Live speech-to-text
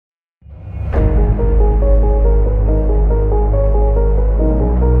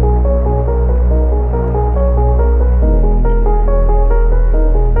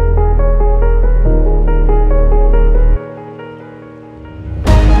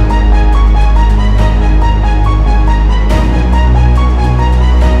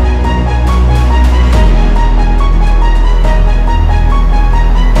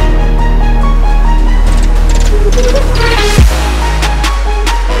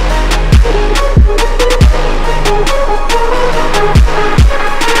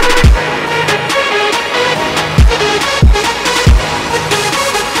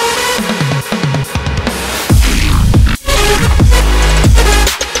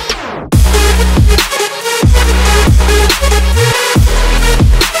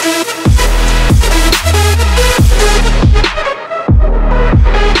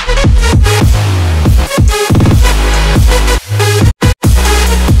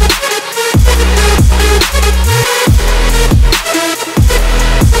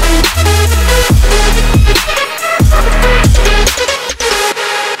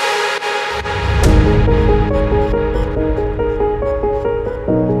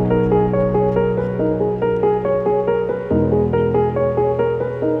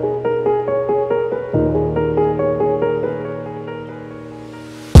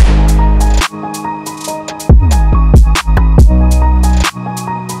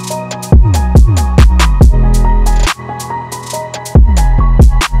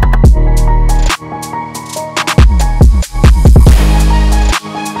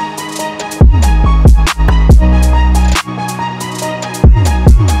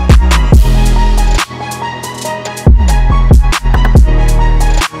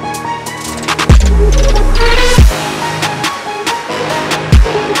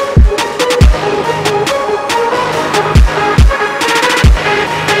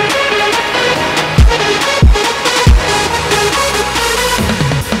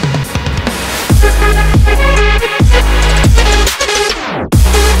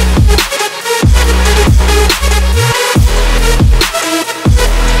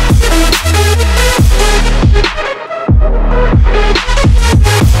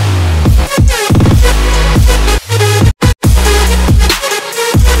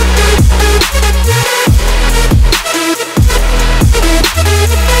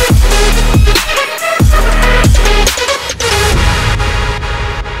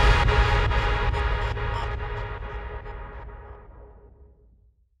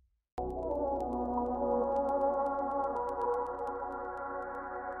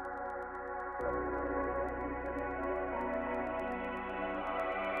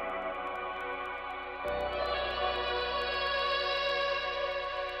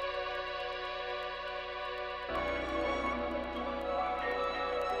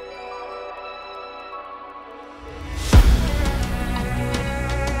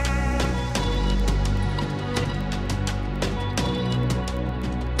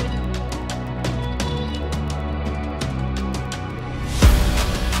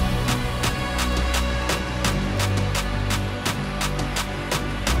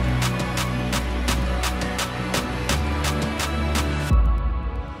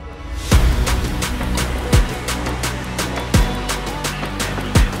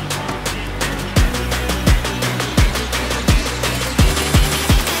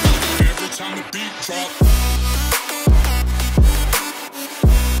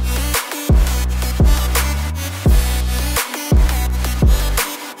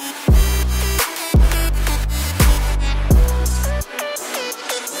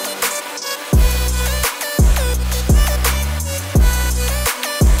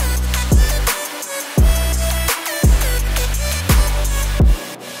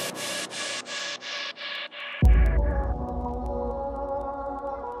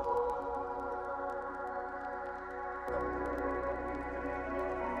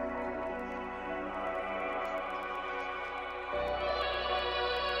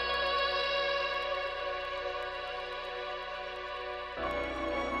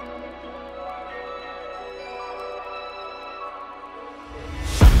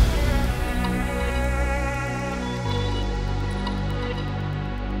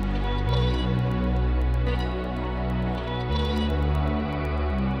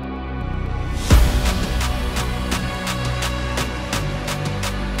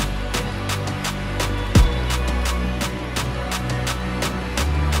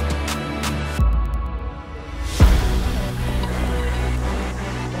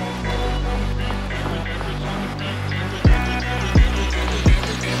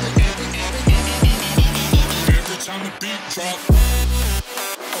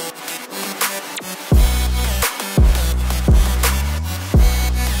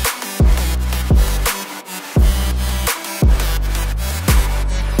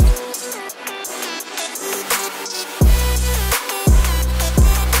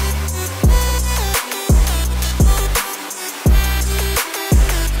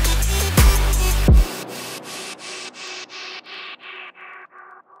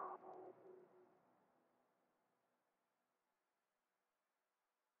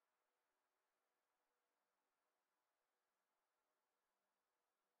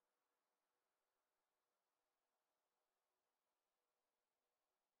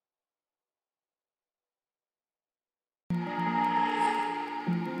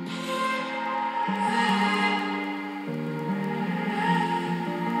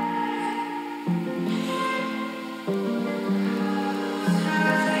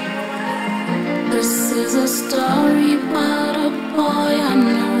This is a story about a boy I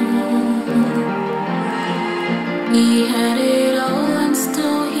knew. He had it all and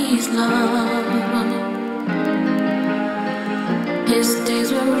still he's loved. His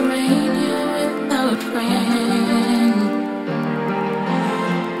days were rainy without rain.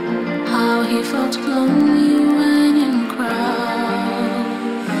 How he felt lonely when in crowd.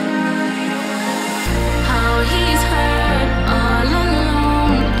 How he's hurt all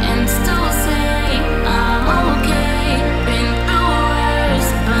alone and still say I'm okay. Been through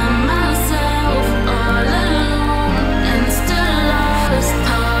worse by myself all alone and still lost.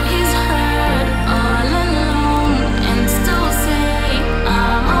 How he's hurt all alone and still say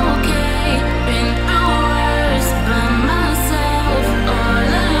I'm okay. Been through worse by myself all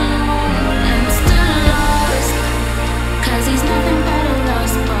alone and still lost.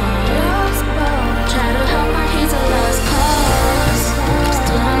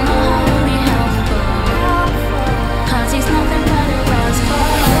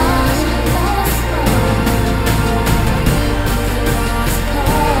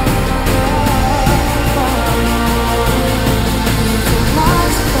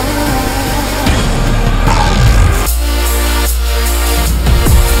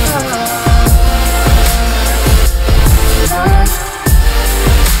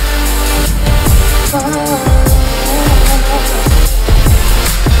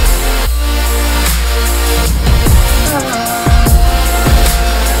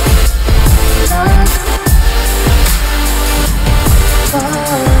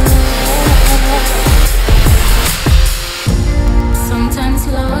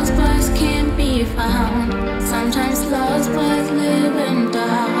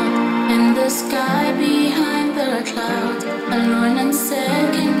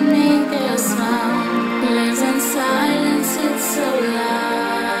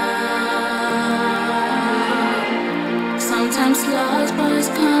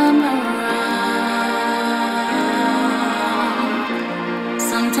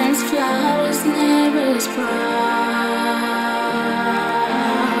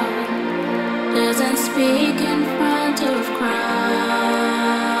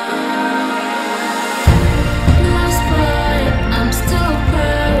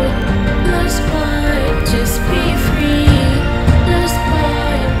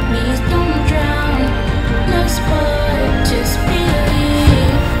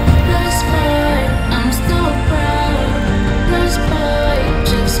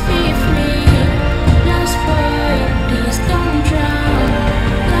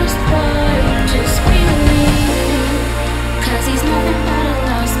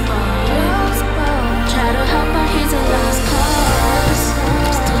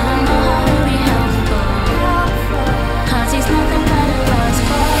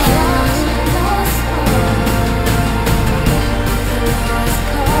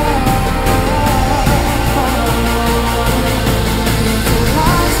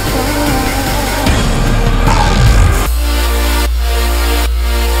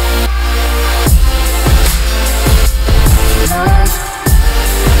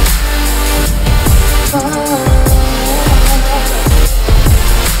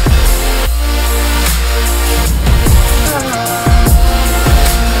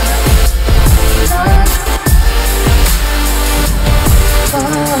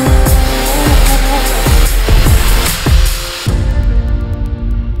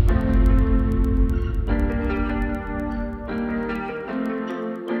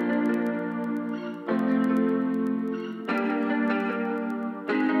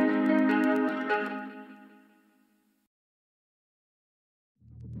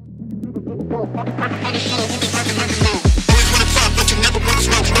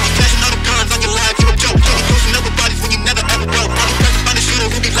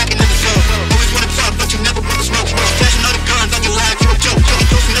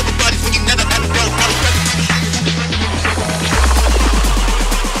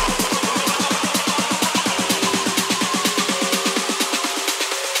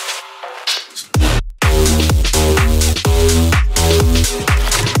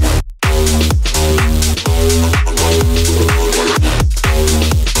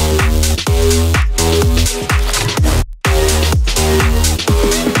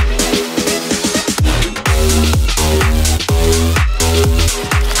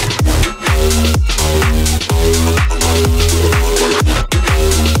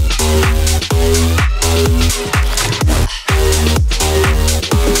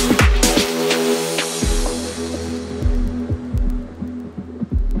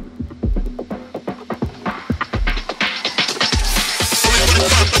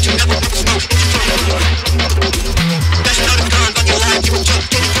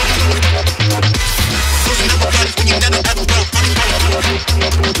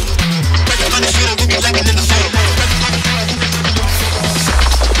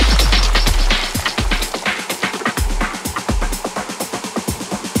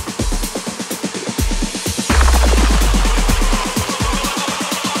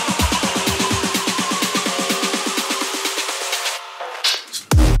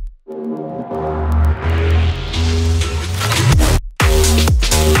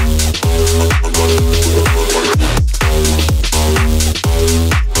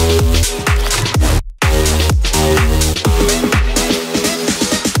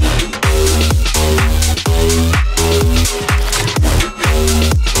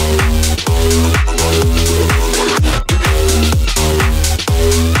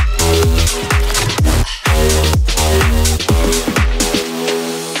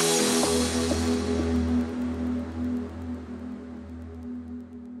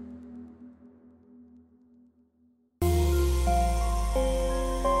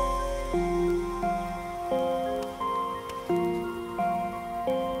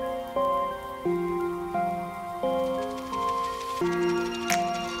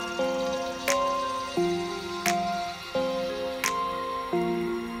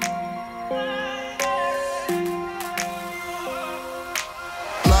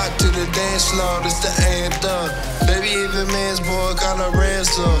 dance slow, this the anthem. Baby, even man's boy call a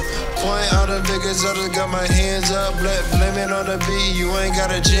ransom. Point out the figures, I just got my hands up. Blame it on the beat, you ain't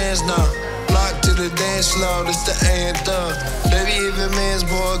got a chance now. Block to the dance slow, this the anthem. Baby, even man's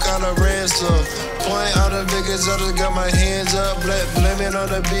boy call a ransom. Point out the figures, I just got my hands up. Blame it on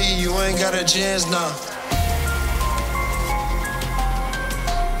the beat, you ain't got a chance now.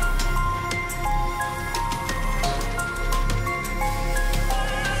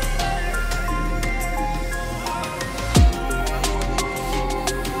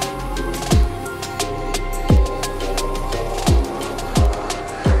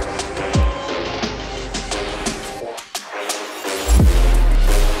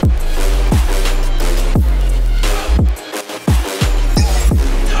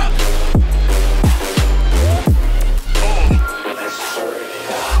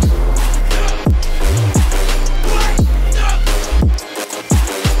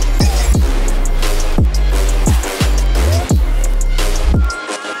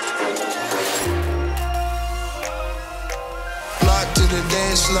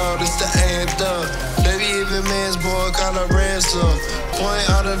 Slow, this the anthem. Baby, even man's boy call a ransom. Point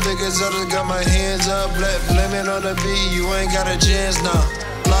out the figures, I just got my hands up. Blame it on the beat, you ain't got a chance now.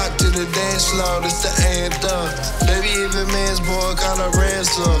 Block to the dance slow, this the anthem. Baby, even man's boy call a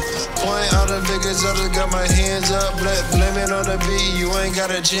ransom. Point out the figures, I just got my hands up. Blame it on the beat, you ain't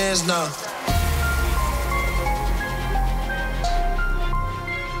got a chance now.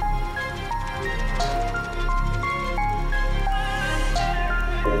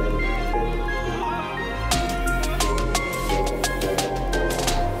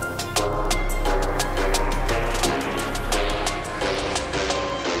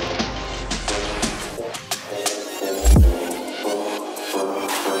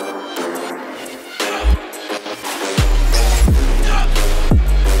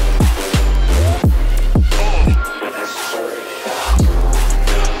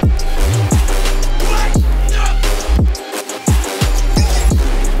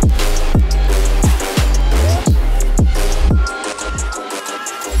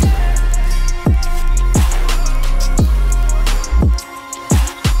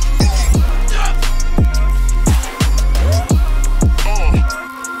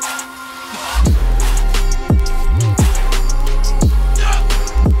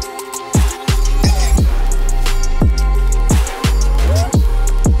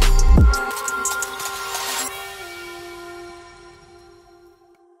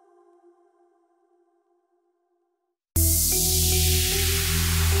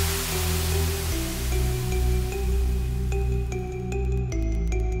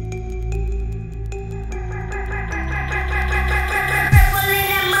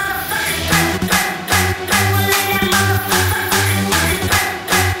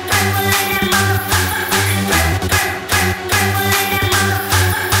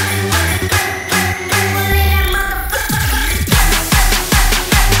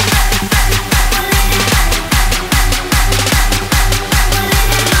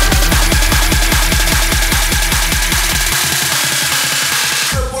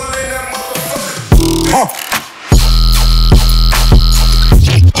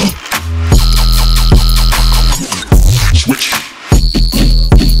 Switch.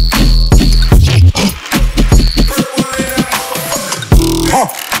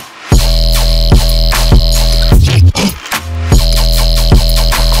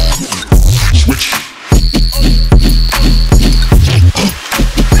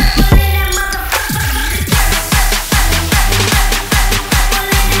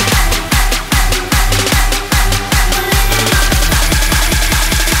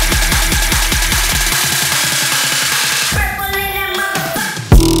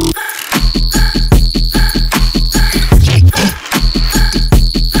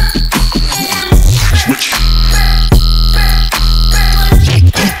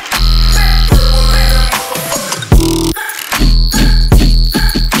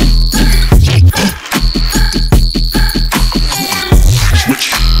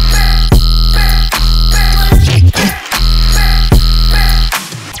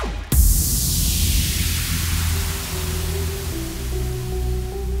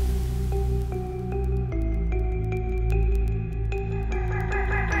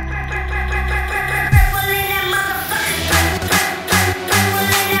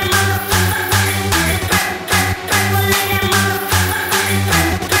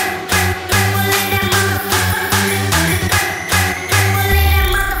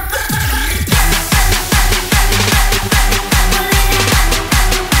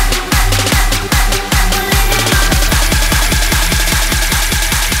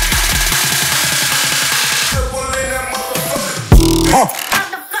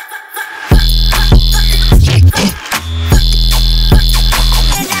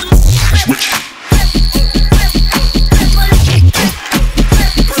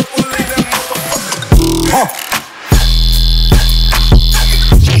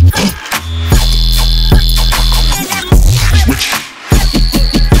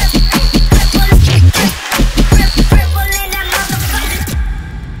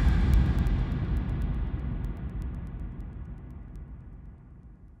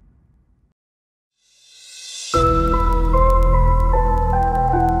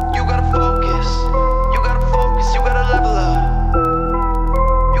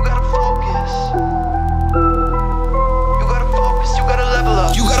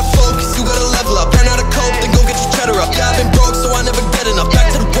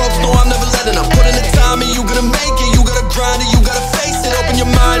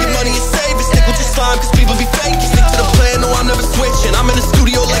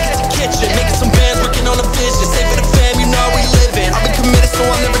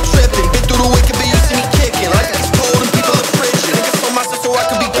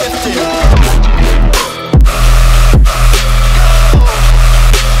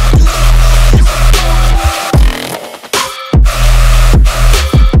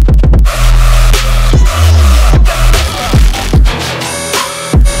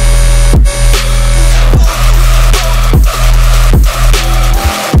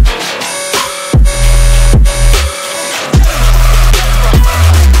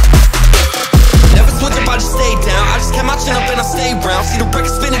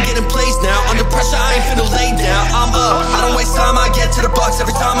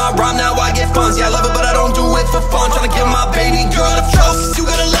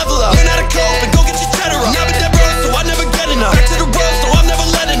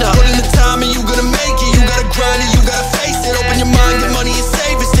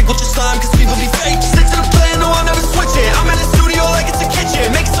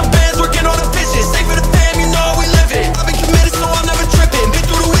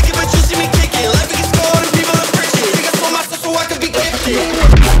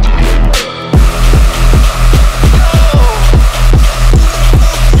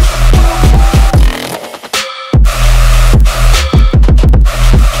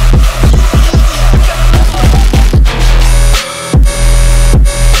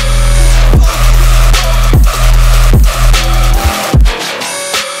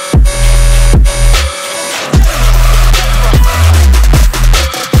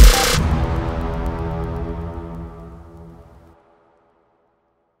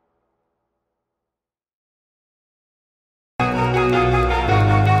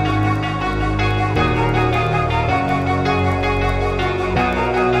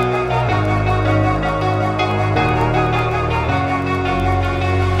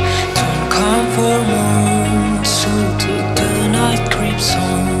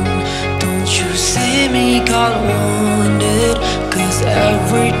 got wounded, 'cause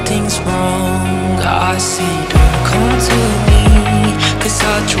everything's wrong. I say don't come to me, 'cause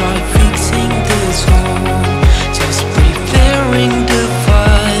I tried fixing this one.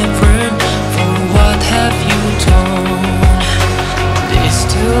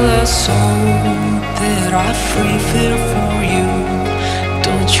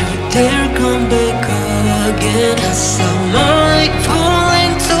 dare come back again. 'Cause I might fall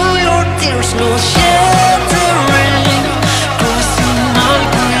into your tears, no sheltering. Crossing my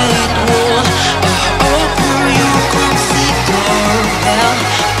great wall, I offer you consider well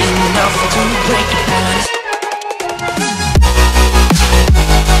enough to break the bonds.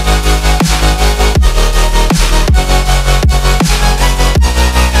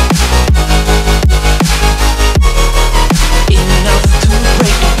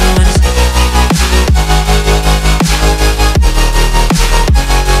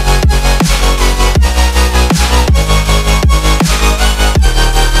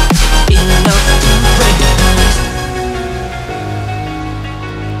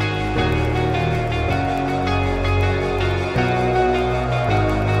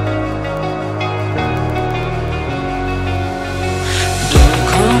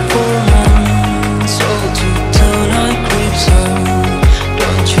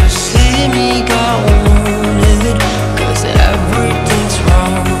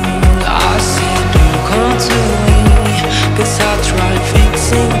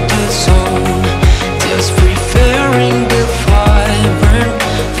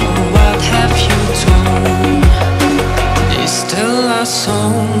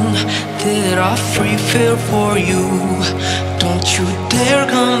 That I free feel for you. Don't you dare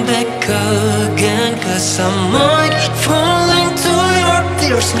come back again, 'cause I might fall into your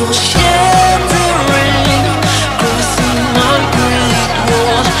tears, no sheltering. Crossing my great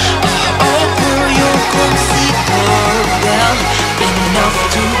wall, I offer you consider well enough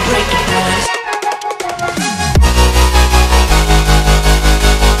to break the bonds.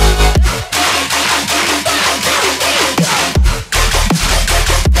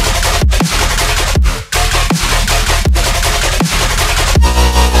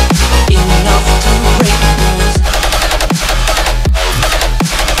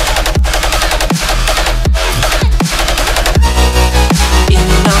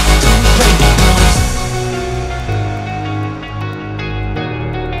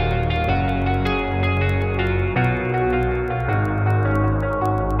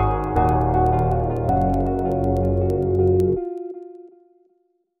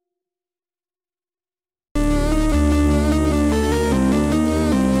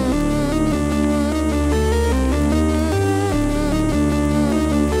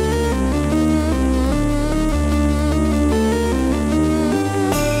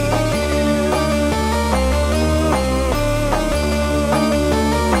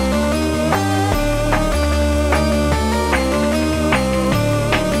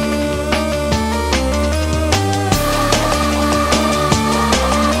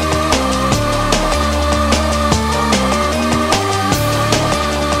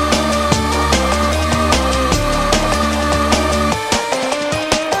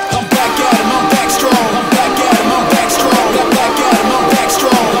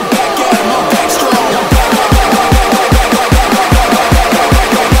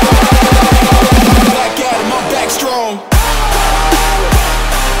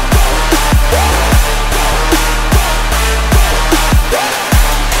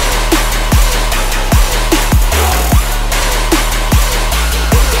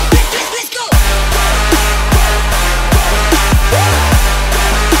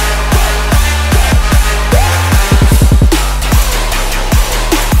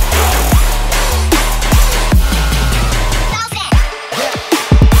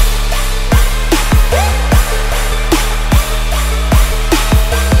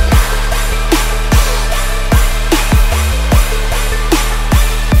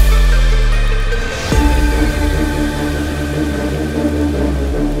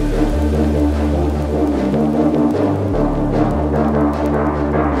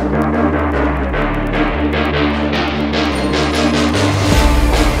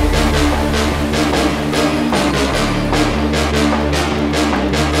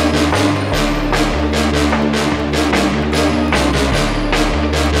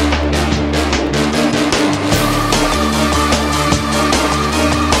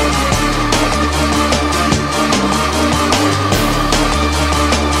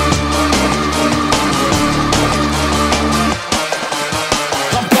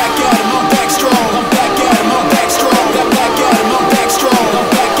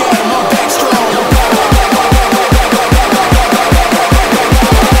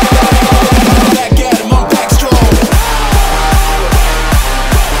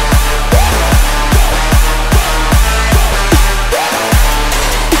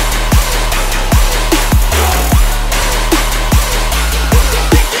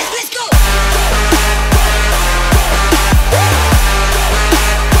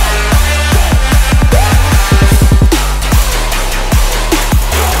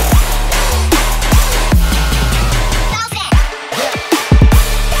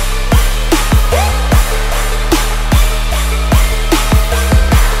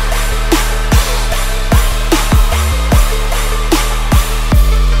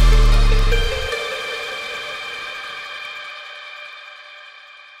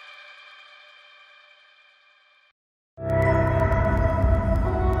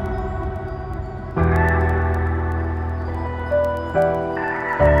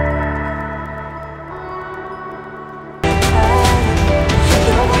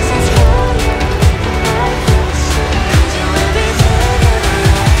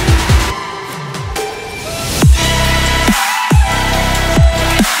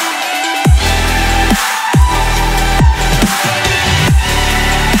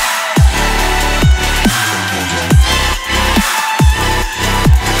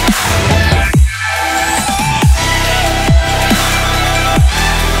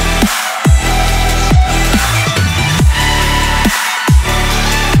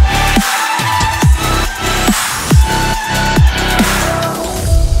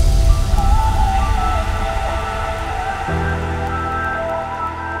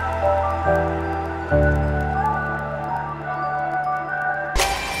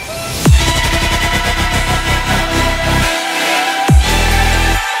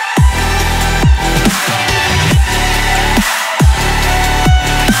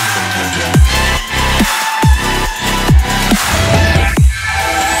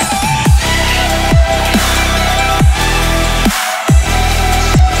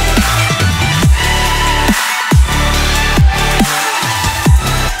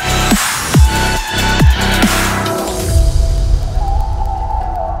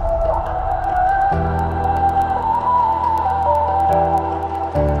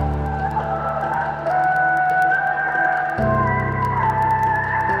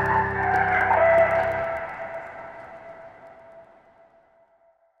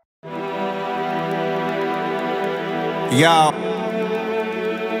 Yo,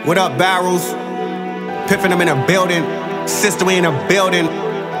 what up, barrels? Piffin, I'm in a building. Sister, we in a building.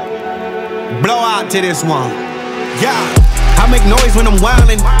 Blow out to this one. Yeah, I make noise when I'm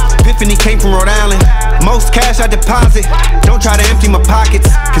wildin'. Epiphany came from Rhode Island. Most cash I deposit. Don't try to empty my pockets.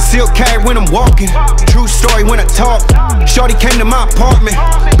 Concealed carry when I'm walking. True story when I talk. Shorty came to my apartment.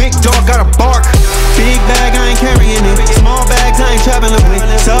 Big dog got a bark. Big bag, I ain't carrying it. Small bags, I ain't traveling with.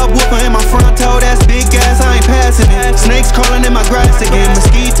 Subwoofer in my front toe, that's big gas, I ain't passing it. Snakes crawling in my grass again.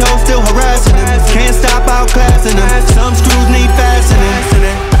 Mosquitoes still harassing them. Can't stop outclassing them. Some screws need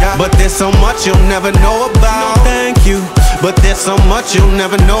fastening. But there's so much you'll never know about. No, thank you. But there's so much you'll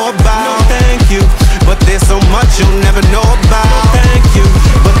never know about. No, thank you. But there's so much you'll never know about. No, thank you.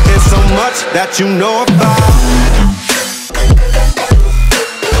 But there's so much that you know about.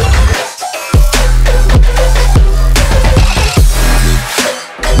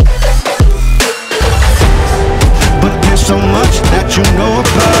 So much that you know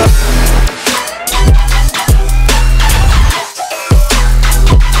about.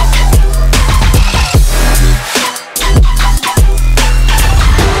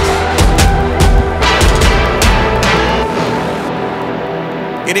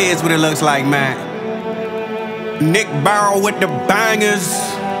 It is what it looks like, man. Nick Barrow with the bangers.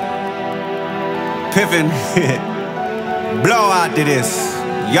 Piffin. Blow out to this.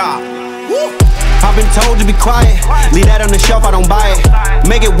 Yeah. Woo. I've been told to be quiet. Leave that on the shelf, I don't buy it.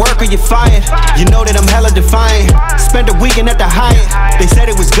 Make it work or you're fired. You know that I'm hella defiant. Spent a weekend at the Hyatt. They said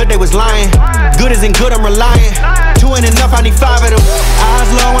it was good, they was lying. Good isn't good, I'm relying. 2 ain't enough, I need 5 of them. Eyes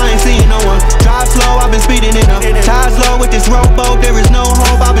low, I ain't seeing no one. Drive slow, I've been speeding it up. Ties low with this rowboat, there is no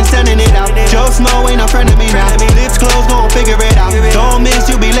hope, I've been sending it out. Joe Smo ain't a friend of me now. Lips closed, gon' figure it out. Don't miss,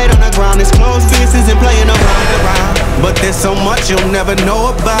 you'll be late on the ground. This closed business and playing around. But there's so much you'll never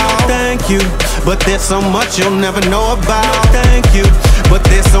know about. Thank you. But there's so much you'll never know about. Thank you. But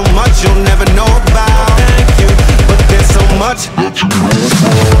there's so much you'll never know about. Thank you. But there's so much that you know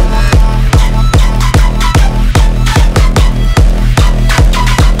about.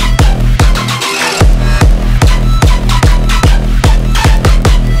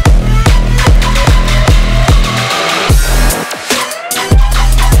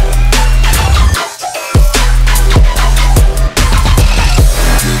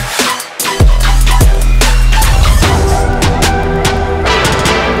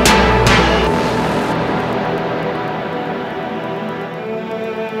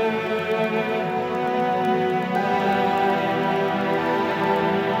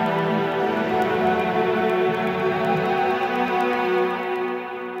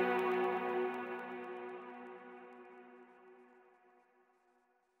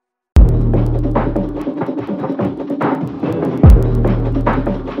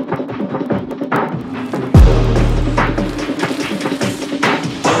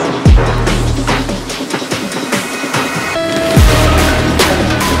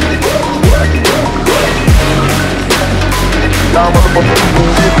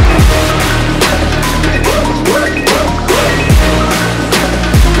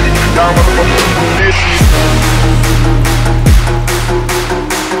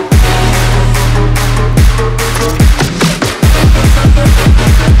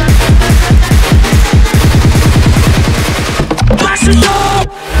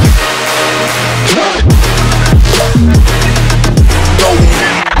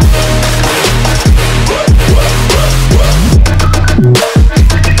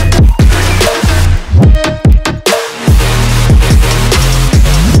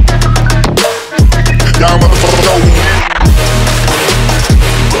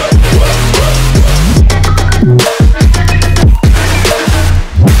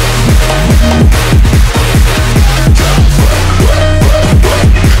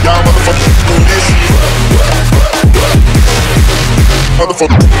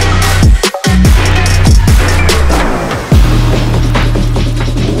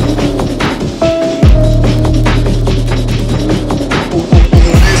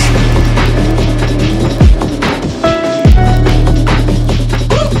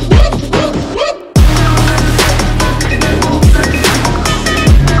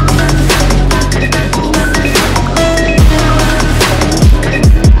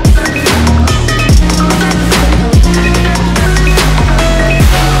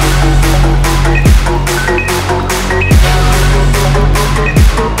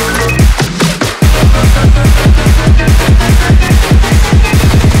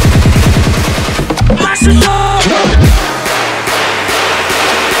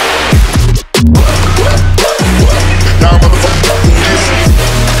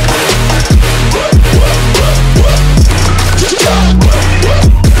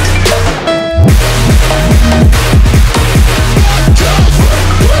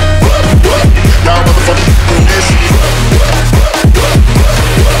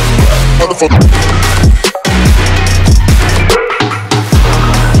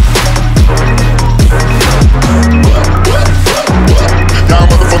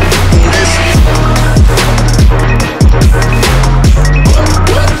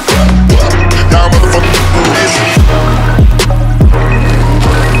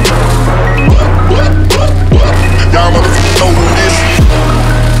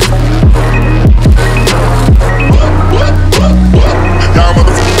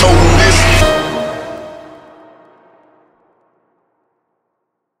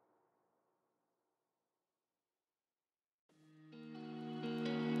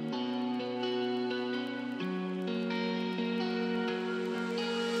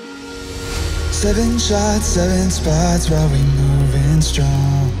 7 shots, 7 spots while we moving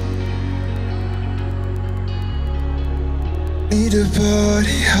strong. Need to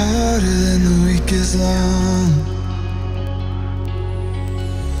party harder than the week is long.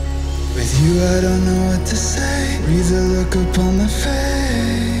 With you I don't know what to say. Read the look upon my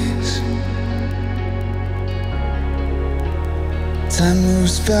face. Time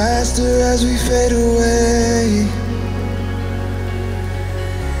moves faster as we fade away.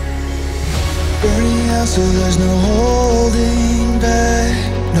 Burning out so there's no holding back.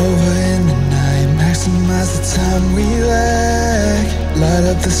 Nova in the night, maximize the time we lack. Light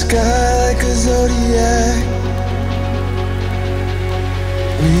up the sky like a zodiac.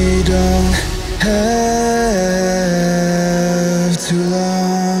 We don't have too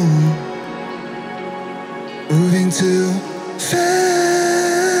long. Moving too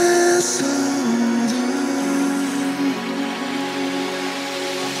fast, hold on.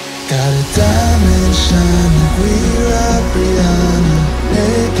 Got a diamond shine like we rock Rihanna.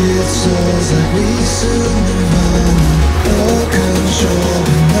 Naked souls like we sue Nirvana. No control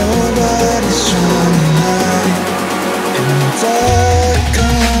but nobody's trying to hide. In the dark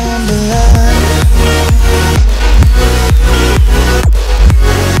come the light.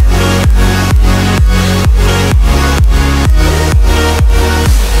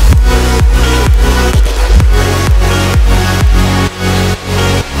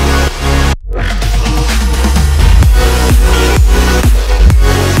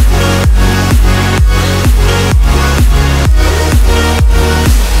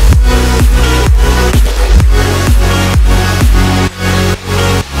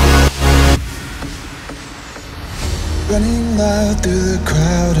 Running loud through the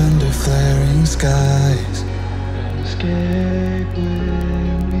crowd under flaring skies. Escape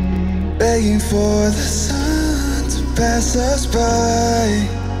with me. Begging for the sun to pass us by.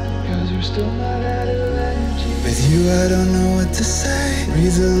 Cause we're still not out of energy. With you I don't know what to say.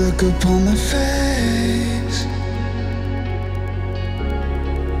 Read the look upon my face.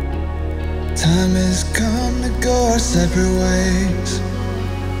 Time has come to go our separate ways.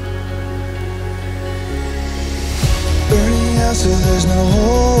 Burning out so there's no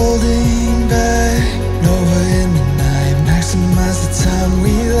holding back. Nova in the night, maximize the time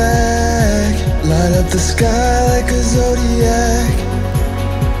we lack. Light up the sky like a zodiac.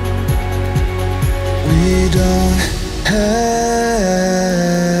 We don't have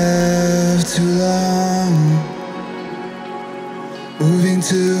too long. Moving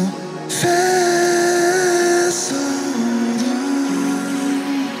too fast, hold on.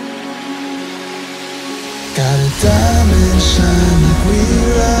 Got a diamond shine like we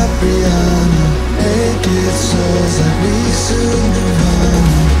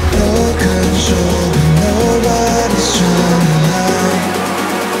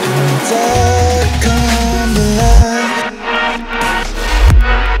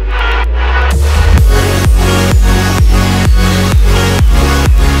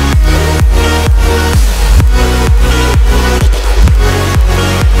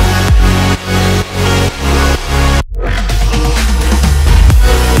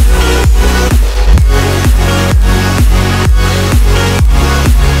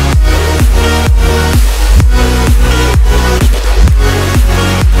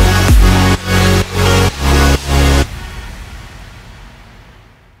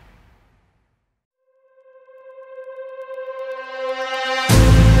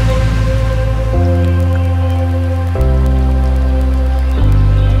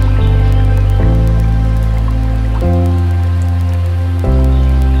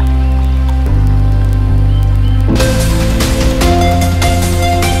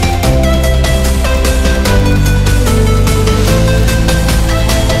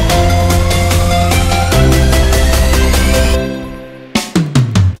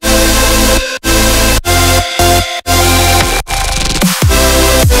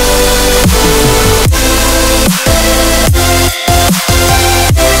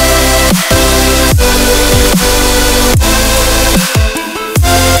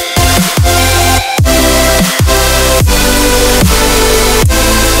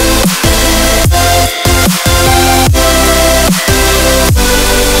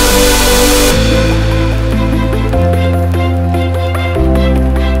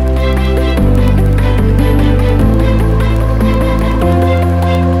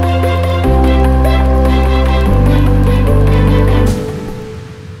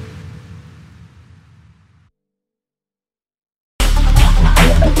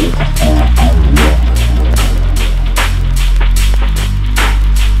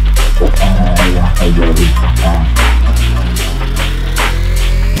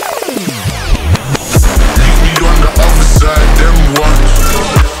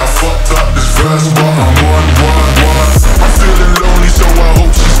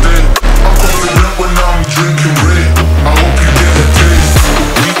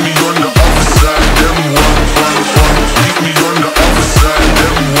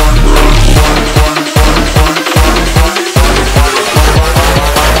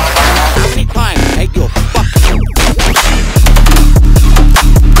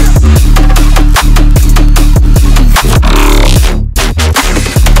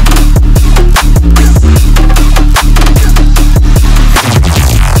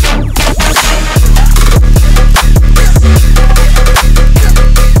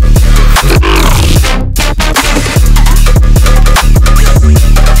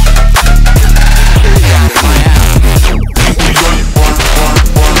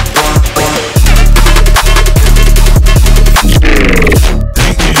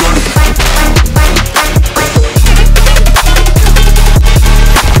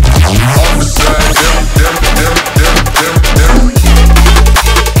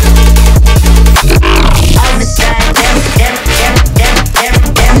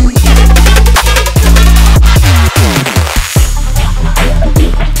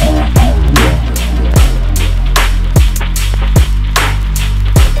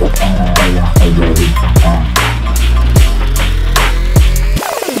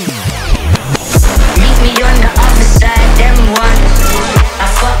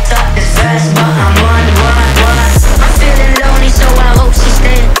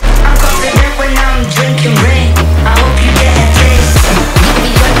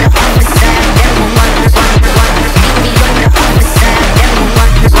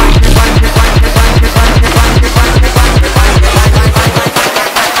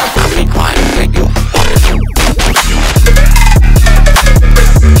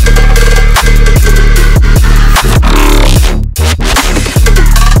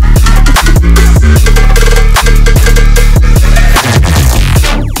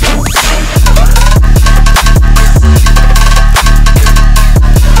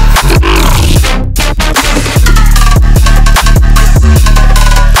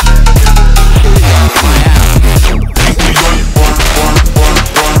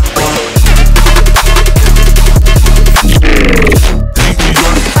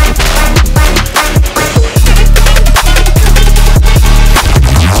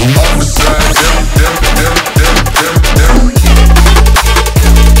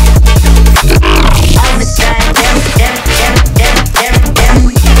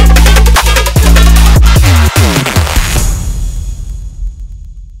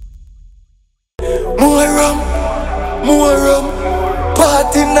More rum.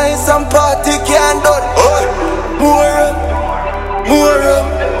 Party nice and party can't done. More rum.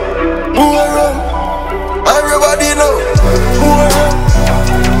 Everybody know. More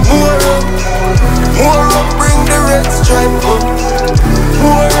rum. Bring the red stripe up.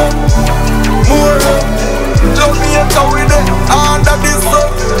 More rum. Jamaica with it under the sun.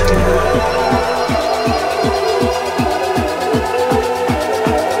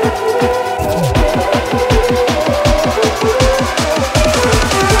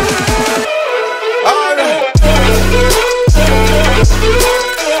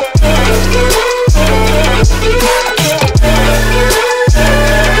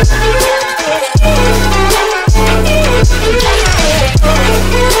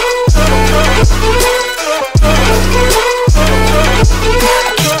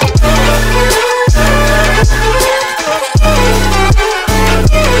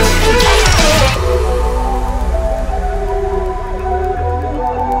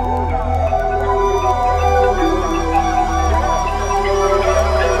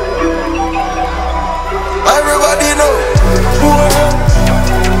 Everybody know.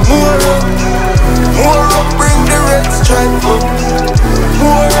 More rum, bring the red stripe up.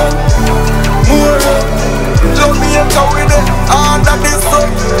 More rum. Jamaica with it under the sun.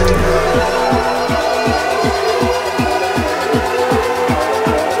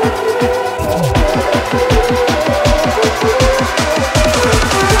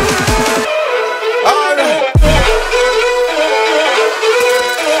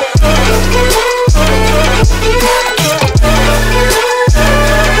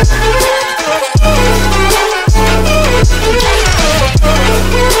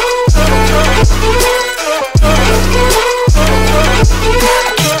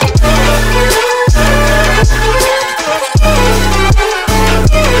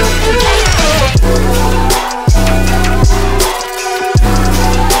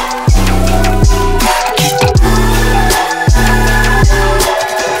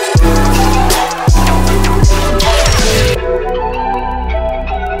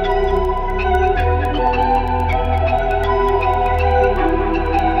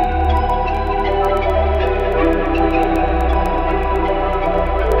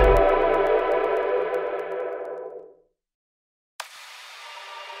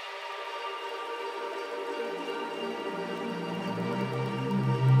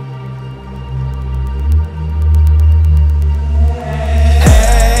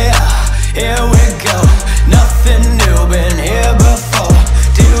 Here we go, nothing new, been here before.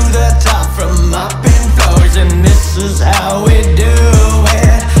 To the top from mopping floors, and this is how we do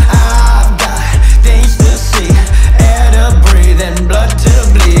it. I've got things to see, air to breathe and blood to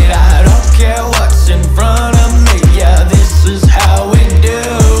bleed. I don't care what's in front of me, yeah, this is how we do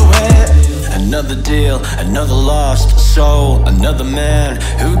it. Another deal, another lost soul, another man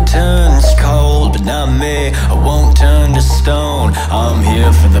who turns cold, but not me, I won't turn to stone. I'm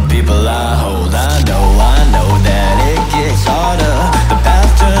here for the people I hold. I know that it gets harder. The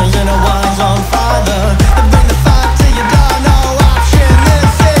path turns and it winds on farther. They bring the fight to your door, no option.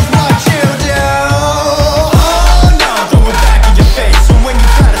 This is what you do. Oh no, throw it back in your face. And when you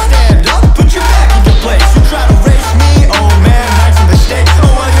try to stand up, put you back in your place. You try to race me, oh man, nice a mistake. Oh,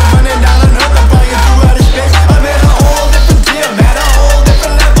 while you're running down on earth, I'm flying through outer space. I'm in a whole different deal, man, a whole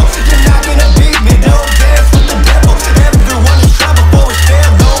different level. You're not gonna beat me, don't dance with the devil. Everyone has tried before it's fair,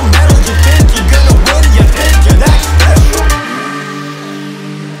 no medal. You think you're gonna win, you think you're that special.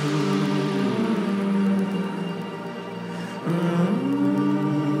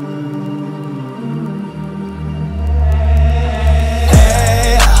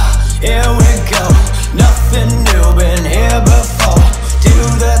 Hey, here we go, nothing new, been here before. To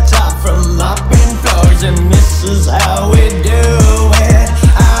the top from mopping floors, and this is how we do it.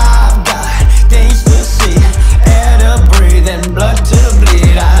 I've got things to see, air to breathe and blood to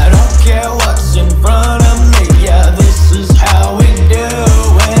bleed. I don't care what's in front of me, yeah, this is how we do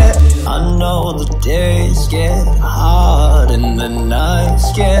it. I know the days get hard and the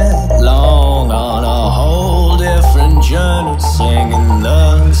nights get long. On a whole different journey, singing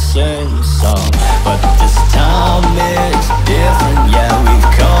the same song. But this time it's different, yeah, we've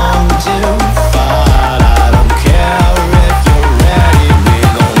come too far. I don't care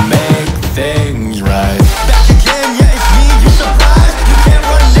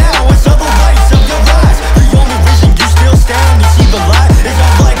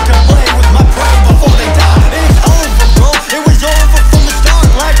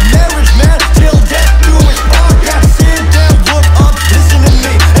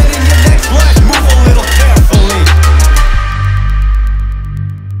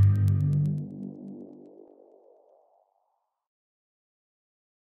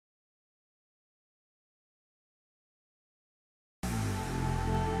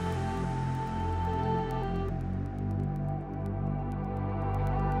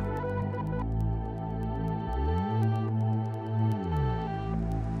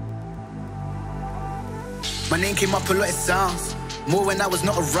My name came up a lot, it sounds more when I was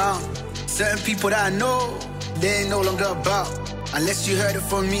not around. Certain people that I know, they ain't no longer about. Unless you heard it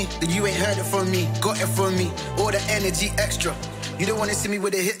from me, then you ain't heard it from me. Got it from me, all the energy extra. You don't wanna see me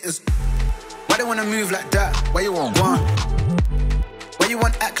with the hitters. Why they wanna move like that? Why you want one? Why you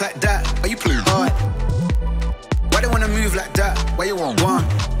want act like that? Why you play hard? Why they wanna move like that? Why you want one?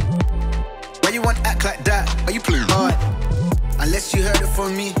 Why you want act like that? Why you play hard? Unless you heard it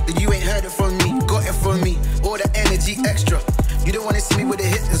from me, then you ain't heard it from me. Got it from me, all the energy extra. You don't wanna see me with the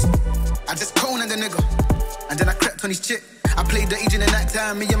hitters. I just coned the nigga, and then I crept on his chick. I played the agent in that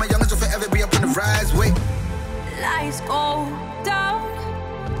time. Me and my youngers will forever be up on the rise. Wait. Lights go down.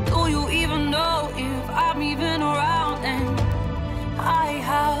 Do you even know if I'm even around? And I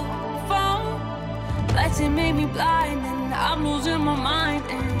have found lighting made me blind, and I'm losing my mind.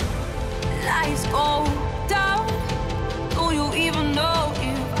 And lights go down. Do you even know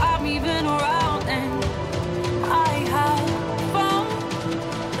if I'm even around? And I have found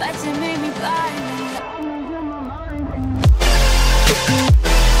lighting made me blind, and I'm losing my mind.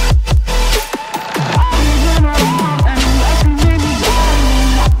 I'm losing my mind, and lighting made me blind.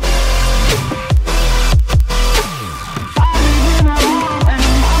 I'm losing my mind, and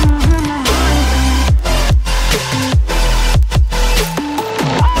I'm losing my mind.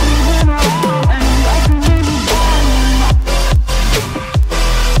 I'm losing my mind, and lighting made me blind.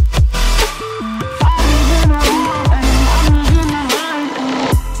 I'm losing my mind, and I'm losing my mind.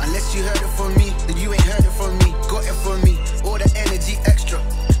 Unless you heard it from me, then you ain't heard it from me. Got it from me, all the energy extra.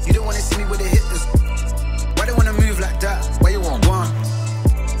 You don't wanna see me with the hitters. Why they wanna move like that? Why you want one?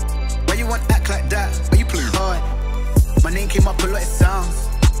 Why you want act like that? Why you play hard? My name came up a lot, it sounds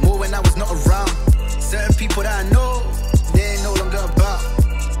more when I was not around. Certain people that I know, they ain't no longer about.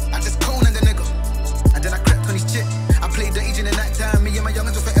 I just coned the nigga, and then I crept on his chick. I played the agent in that time. Me and my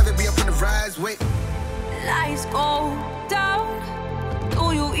youngers will forever be up on the rise. Wait. Lights go down.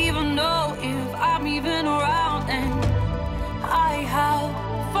 Do you even know if I'm even around? And I have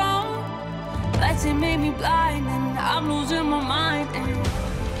found lighting made me blind, and I'm losing my mind. And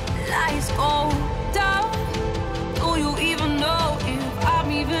lights go down. Do you even know if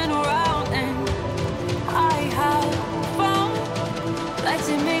I'm even around? And I have found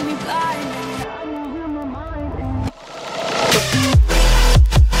lighting made me blind, and I'm losing my mind.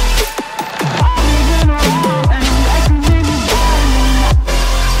 I'm losing my mind, and lighting made me blind.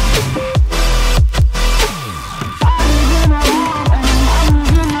 I'm losing my mind, and I'm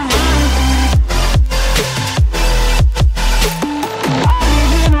losing my mind. I'm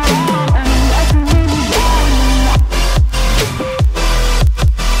losing my mind, and lighting made me blind.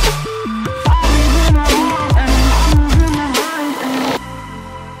 I'm losing my mind, and I'm losing my mind.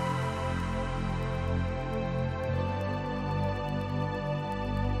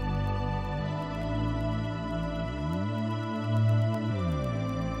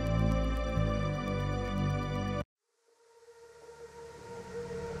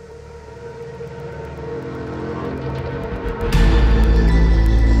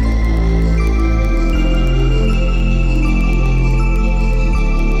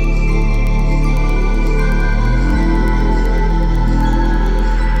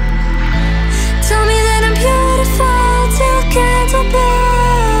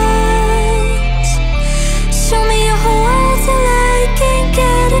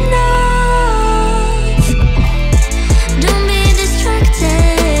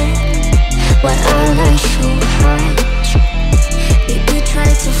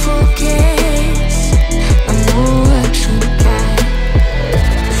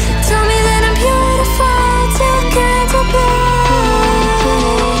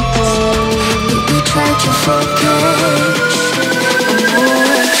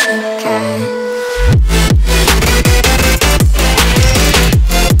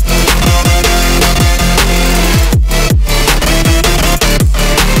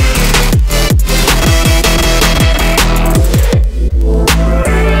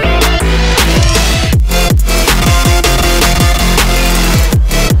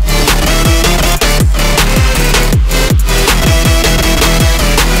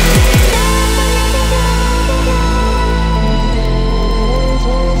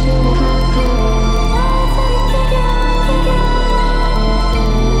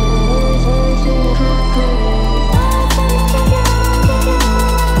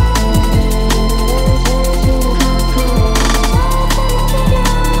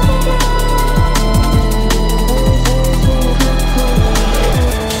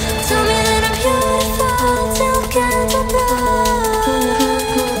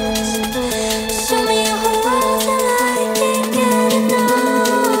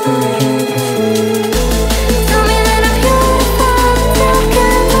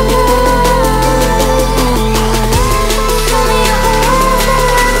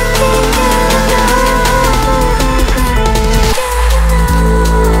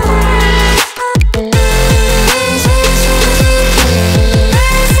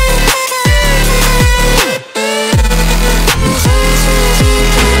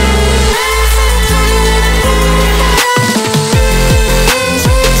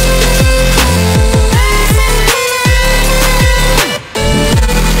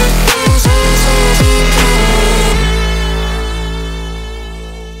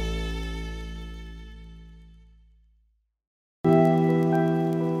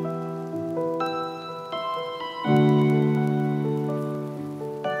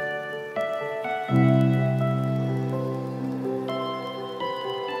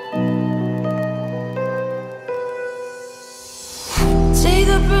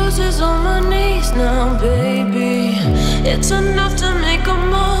 bruises on my knees now, baby. It's enough to make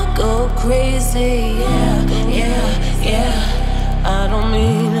them all go crazy. Yeah, yeah, yeah. I don't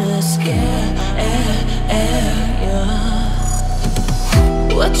mean to scare you.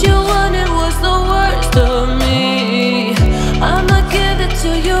 What you wanted was the worst of me. I'ma give it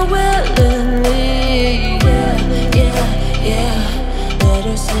to you willingly. Yeah, yeah, yeah. Let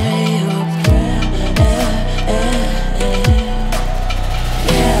her say you're